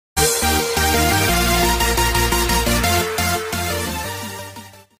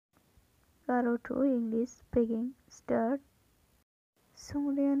Garo to English speaking start.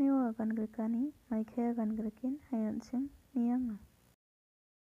 Sungriani akan gerkani, maikaya akan gerkin hayansing niyanga.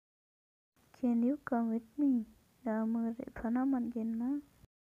 Can you come with me? Dama panaman genma.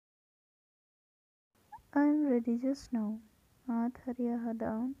 I'm ready just now. Haria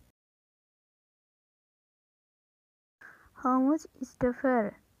down. How much is the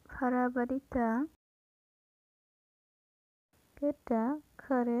fare? Farabadita. Keta,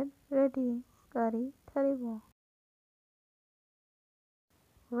 karet, ready, gari, taribo.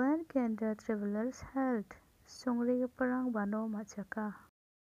 When can the travelers halt? Sungri parang bano machaka.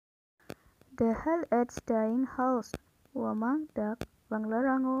 The hell at dying house. Wamang dak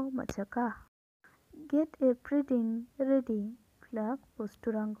banglarango machaka. Get everything ready. Flag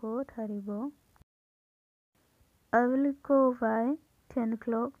posturango taribo. I will go by 10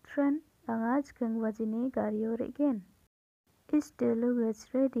 o'clock train. Angaj kengwajini gario again. Is the luggage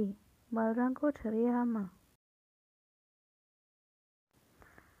ready? Malrango tarihama.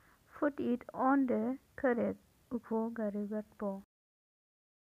 Put it on the carriage. Upo garigatpo.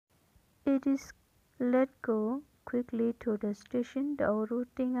 It is let go quickly to the station. The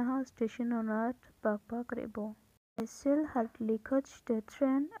Tingaha station on earth Bakbakrebo. I shall hardly catch the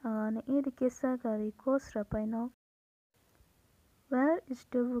train and Irikesa Gariko Srapaino. Where is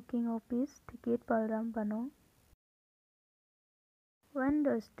the booking office? Ticket Balram Bano. When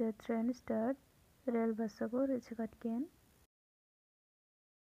does the train start? Rail Basago Richgatken.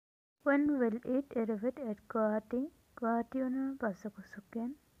 When will it arrive at Guwahati? Guwahationa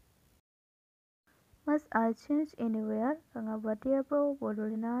Basakusuken. Must I change anywhere? Kangabatiabo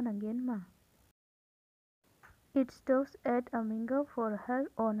Bodolina Nangenma. It stops at Amingo for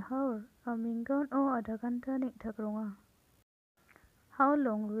her on her. Amingo o Adakanta Niktakronga. How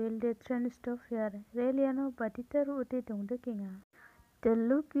long will the train stop here? Reliano Batitaru Uti Tungdekinga. The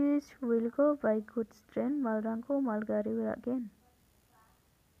luggage will go by goods train Malrango Malgari again.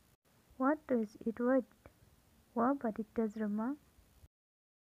 What does it wait? Wa Batitazrama?